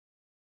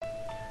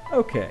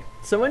Okay,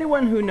 so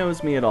anyone who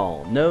knows me at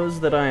all knows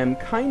that I am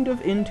kind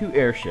of into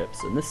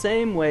airships in the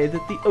same way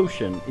that the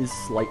ocean is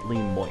slightly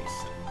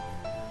moist.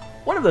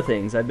 One of the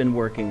things I've been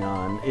working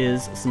on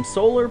is some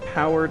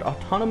solar-powered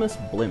autonomous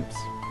blimps,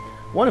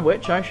 one of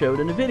which I showed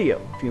in a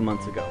video a few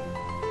months ago.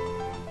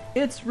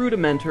 It's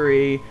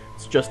rudimentary,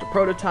 it's just a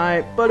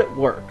prototype, but it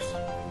works.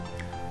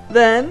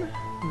 Then,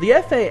 the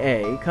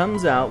FAA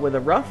comes out with a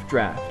rough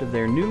draft of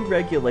their new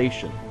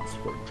regulations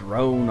for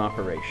drone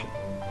operation.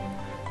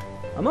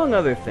 Among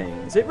other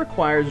things, it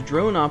requires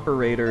drone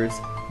operators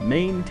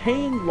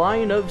maintain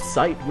line of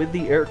sight with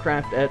the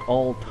aircraft at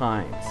all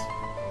times.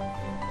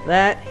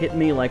 That hit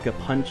me like a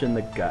punch in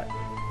the gut.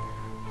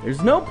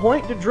 There's no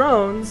point to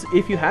drones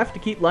if you have to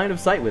keep line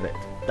of sight with it.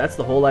 That's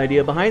the whole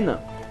idea behind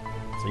them.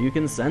 So you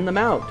can send them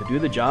out to do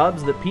the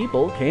jobs that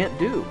people can't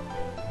do.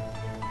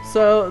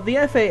 So the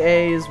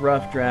FAA's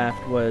rough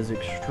draft was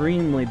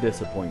extremely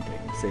disappointing,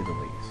 to say the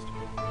least.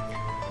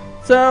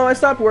 So I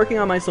stopped working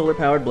on my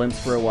solar-powered blimps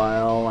for a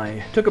while.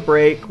 I took a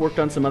break, worked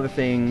on some other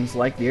things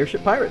like the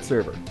Airship pirate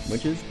server,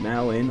 which is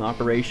now in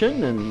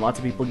operation and lots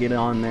of people get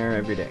on there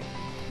every day.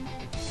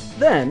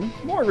 Then,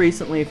 more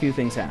recently, a few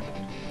things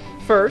happened.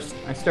 First,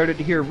 I started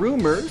to hear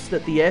rumors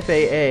that the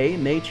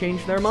FAA may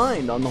change their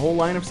mind on the whole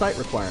line of sight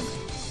requirement.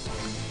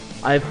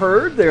 I've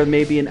heard there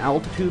may be an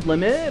altitude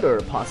limit or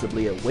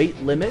possibly a weight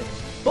limit,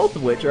 both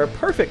of which are a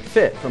perfect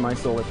fit for my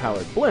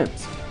solar-powered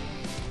blimps,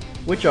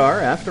 which are,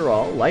 after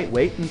all,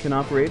 lightweight and can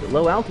operate at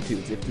low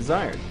altitudes if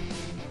desired.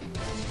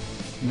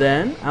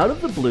 Then, out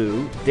of the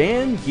blue,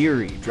 Dan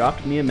Geery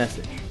dropped me a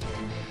message.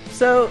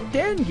 So,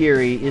 Dan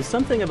Geery is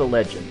something of a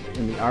legend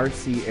in the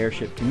RC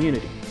airship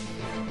community.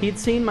 He'd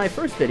seen my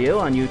first video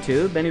on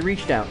YouTube and he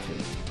reached out to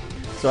me.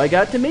 So I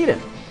got to meet him,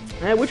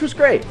 which was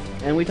great,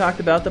 and we talked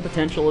about the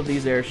potential of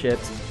these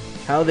airships,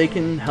 how they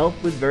can help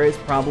with various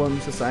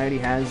problems society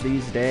has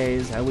these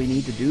days, how we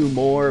need to do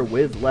more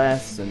with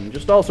less, and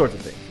just all sorts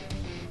of things.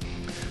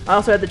 I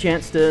also had the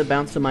chance to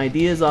bounce some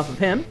ideas off of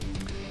him,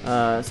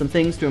 some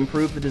things to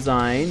improve the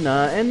design,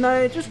 and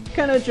I just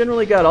kind of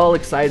generally got all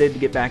excited to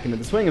get back into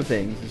the swing of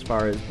things as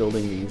far as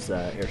building these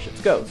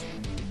airships goes.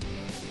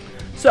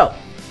 So,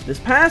 this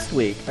past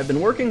week I've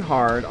been working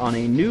hard on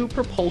a new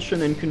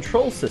propulsion and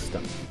control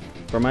system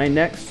for my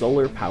next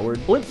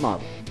solar-powered blimp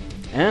model,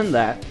 and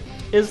that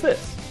is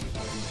this.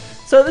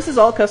 So this is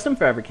all custom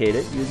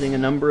fabricated using a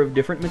number of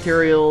different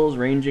materials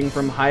ranging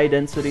from high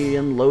density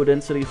and low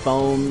density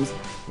foams,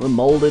 the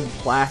molded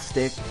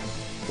plastic,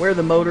 where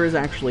the motor is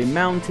actually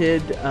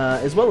mounted,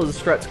 as well as the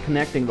struts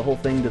connecting the whole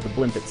thing to the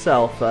blimp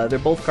itself. They're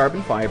both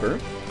carbon fiber.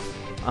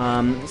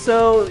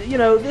 So, you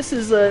know, this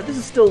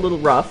is still a little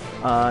rough.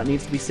 It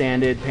needs to be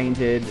sanded,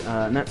 painted,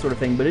 and that sort of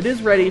thing, but it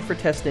is ready for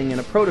testing in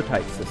a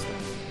prototype system.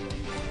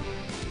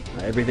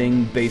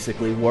 Everything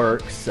basically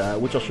works,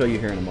 which I'll show you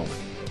here in a moment.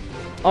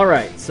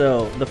 Alright,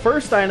 so the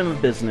first item of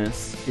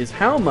business is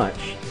how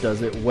much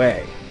does it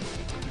weigh?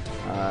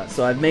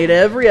 So I've made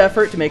every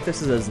effort to make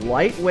this as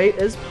lightweight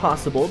as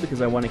possible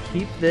because I want to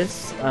keep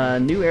this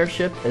new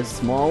airship as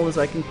small as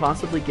I can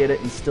possibly get it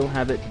and still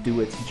have it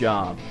do its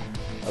job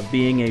of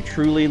being a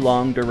truly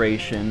long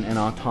duration and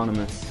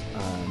autonomous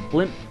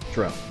blimp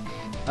drone.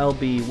 I'll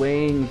be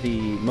weighing the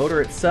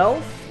motor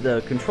itself,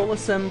 the control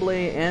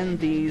assembly, and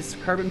these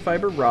carbon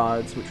fiber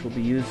rods, which will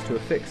be used to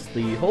affix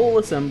the whole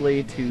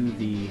assembly to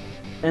the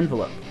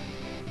envelope.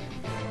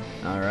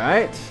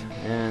 Alright,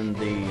 and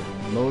the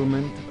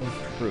moment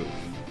of truth.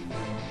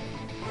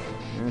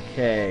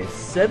 Okay,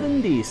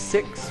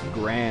 76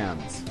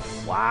 grams.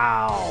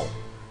 Wow!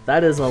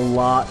 That is a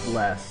lot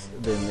less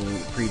than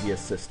the previous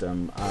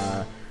system.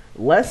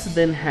 Less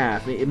than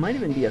half. It might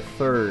even be a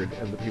third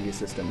of the previous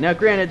system. Now,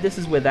 granted, this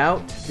is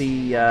without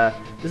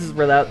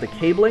the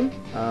cabling,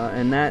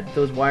 and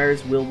those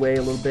wires will weigh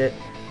a little bit.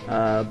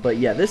 But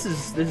yeah, this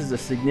is a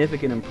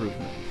significant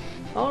improvement.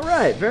 All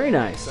right, very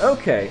nice.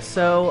 Okay,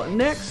 so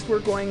next we're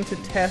going to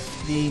test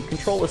the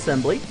control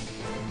assembly.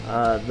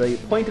 The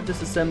point of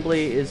this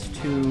assembly is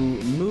to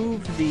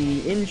move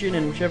the engine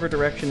in whichever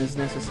direction is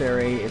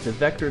necessary. It's a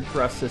vectored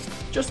thrust system,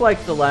 just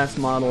like the last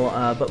model,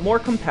 but more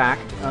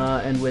compact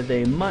and with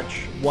a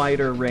much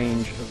wider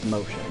range of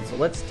motion. So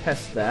let's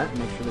test that and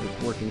make sure that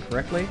it's working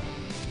correctly.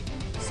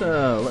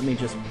 So let me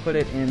just put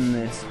it in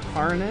this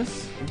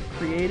harness I've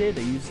created.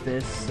 I use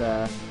this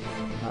to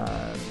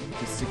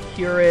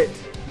secure it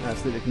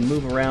so that it can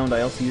move around.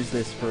 I also use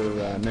this for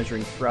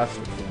measuring thrust,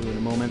 which we'll do in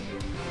a moment.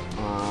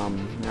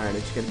 Alright, I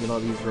just gotta get all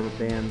these rubber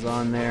bands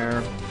on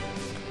there.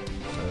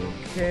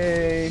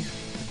 Okay,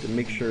 have to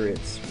make sure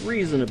it's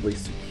reasonably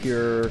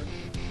secure.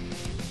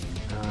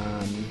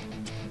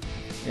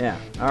 Yeah,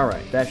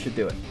 alright, that should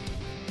do it.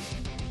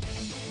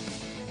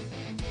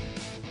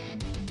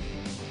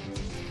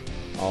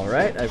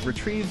 Alright, I've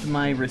retrieved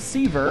my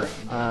receiver,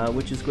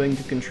 which is going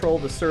to control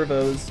the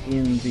servos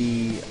in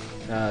the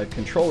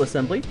control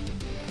assembly.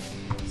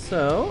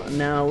 So,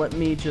 now let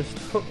me just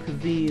hook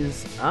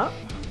these up.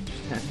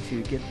 Have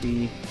to get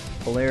the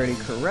polarity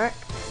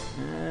correct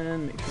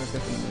and make sure I've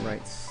got them in the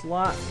right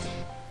slot.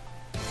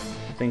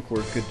 I think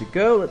we're good to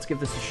go. Let's give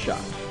this a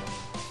shot.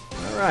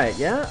 Alright,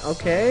 yeah,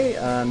 okay,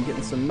 I'm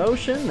getting some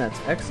motion, that's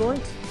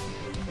excellent.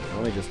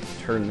 Let me just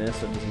turn this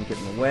so it doesn't get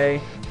in the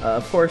way.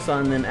 Of course,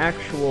 on an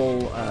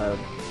actual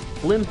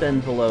blimp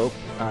envelope,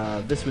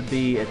 this would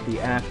be at the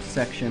aft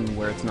section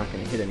where it's not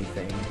going to hit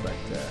anything, but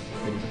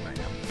it isn't right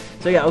now.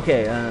 So yeah,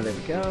 okay, there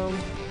we go.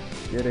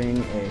 Getting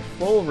a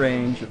full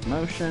range of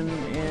motion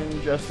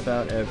in just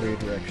about every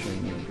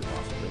direction you could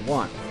possibly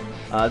want.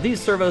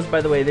 These servos,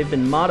 by the way, they've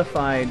been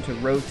modified to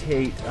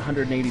rotate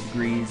 180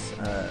 degrees.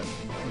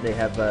 They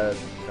have a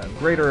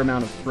greater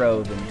amount of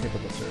throw than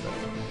typical servos.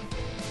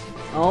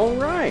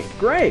 Alright,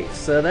 great.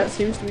 So that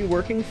seems to be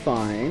working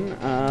fine.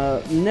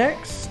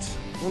 Next,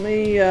 let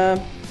me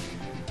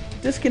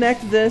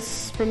disconnect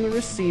this from the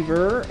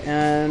receiver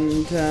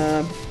and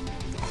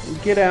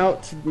get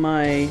out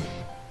my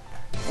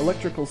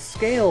electrical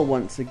scale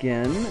once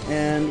again,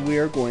 and we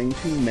are going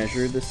to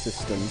measure the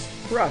system's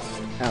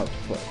thrust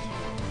output.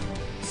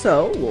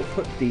 So we'll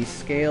put the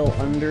scale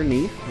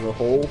underneath the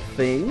whole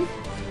thing.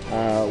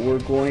 We're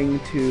going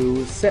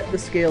to set the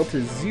scale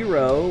to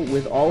 0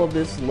 with all of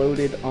this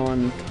loaded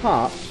on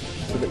top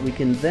so that we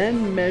can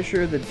then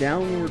measure the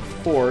downward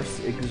force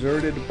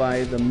exerted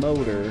by the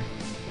motor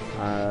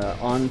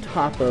on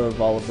top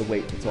of all of the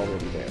weight that's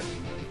already there.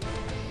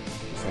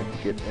 Just have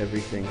to get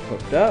everything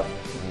hooked up.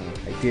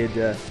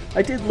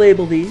 I did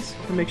label these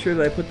to make sure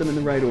that I put them in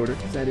the right order,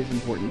 because that is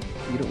important.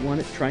 You don't want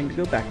it trying to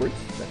go backwards.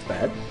 That's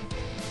bad.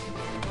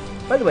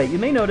 By the way, you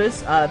may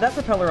notice that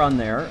propeller on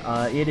there,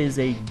 it is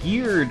a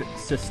geared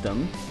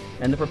system,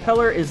 and the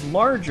propeller is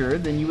larger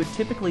than you would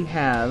typically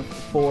have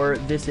for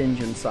this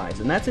engine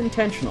size, and that's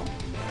intentional.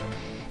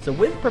 So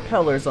with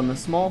propellers on the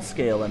small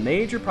scale, a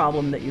major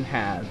problem that you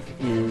have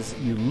is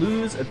you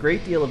lose a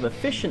great deal of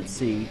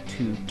efficiency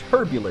to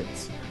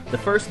turbulence. The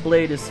first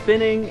blade is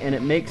spinning, and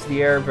it makes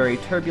the air very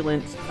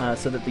turbulent,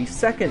 so that the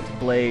second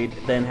blade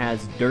then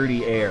has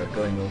dirty air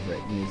going over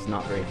it, and is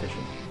not very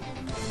efficient.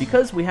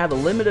 Because we have a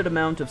limited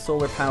amount of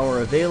solar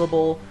power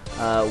available,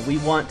 we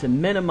want to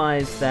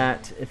minimize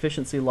that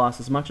efficiency loss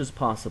as much as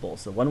possible.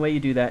 So one way you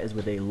do that is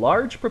with a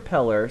large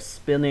propeller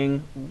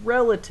spinning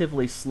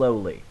relatively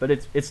slowly, but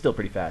it's still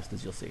pretty fast,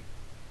 as you'll see.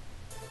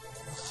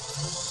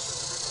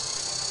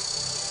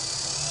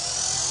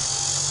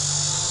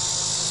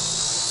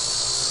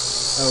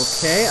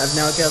 Okay, I've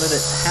now got it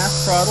at half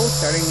throttle,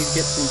 starting to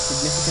get some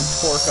significant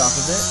torque off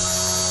of it.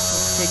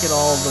 Let's take it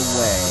all the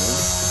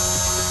way.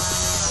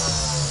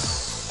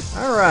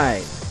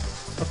 Alright,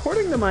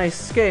 according to my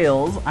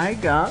scales, I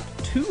got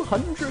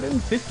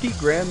 250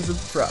 grams of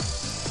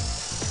thrust.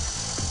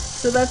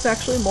 So that's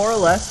actually more or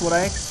less what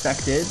I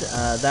expected.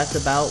 That's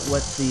about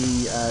what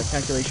the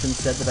calculation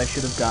said that I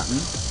should have gotten.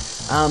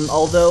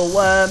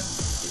 Although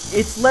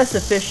it's less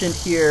efficient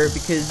here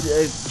because,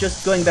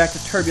 just going back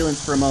to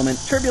turbulence for a moment,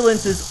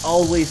 turbulence is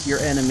always your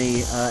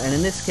enemy, and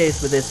in this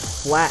case, with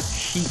this flat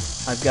sheet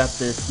I've got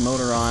this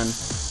motor on,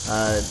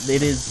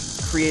 it is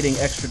creating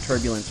extra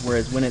turbulence,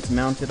 whereas when it's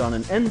mounted on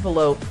an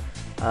envelope,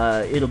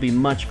 it'll be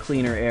much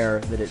cleaner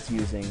air that it's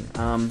using.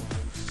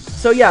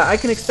 So yeah, I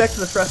can expect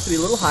the thrust to be a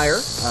little higher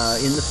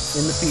in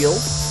the field,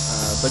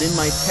 but in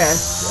my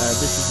test,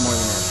 this is more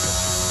than adequate.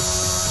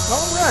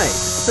 Alright,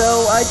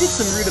 so I did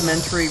some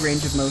rudimentary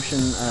range of motion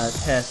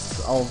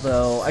tests,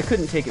 although I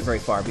couldn't take it very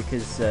far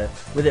because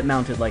with it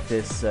mounted like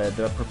this,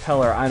 the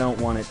propeller, I don't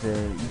want it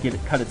to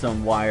cut its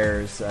own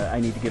wires. I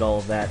need to get all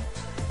of that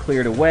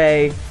cleared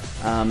away.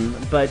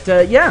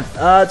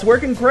 It's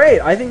working great.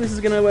 I think this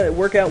is going to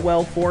work out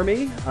well for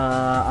me.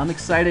 I'm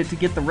excited to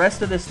get the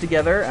rest of this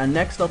together, and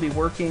next I'll be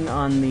working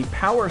on the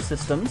power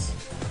systems.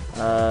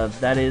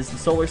 That is the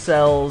solar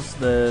cells,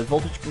 the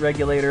voltage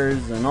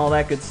regulators, and all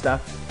that good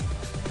stuff.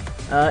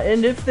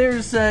 And if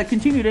there's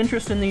continued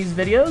interest in these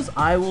videos,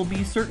 I will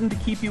be certain to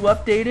keep you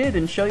updated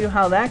and show you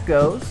how that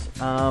goes.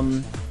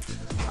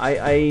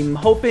 I'm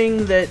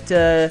hoping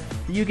that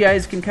you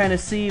guys can kind of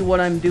see what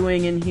I'm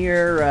doing in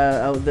here,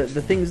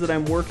 the things that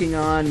I'm working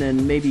on,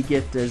 and maybe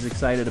get as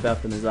excited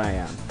about them as I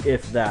am,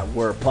 if that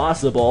were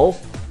possible.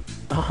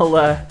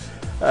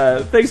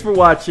 Thanks for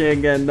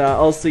watching, and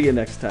I'll see you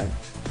next time.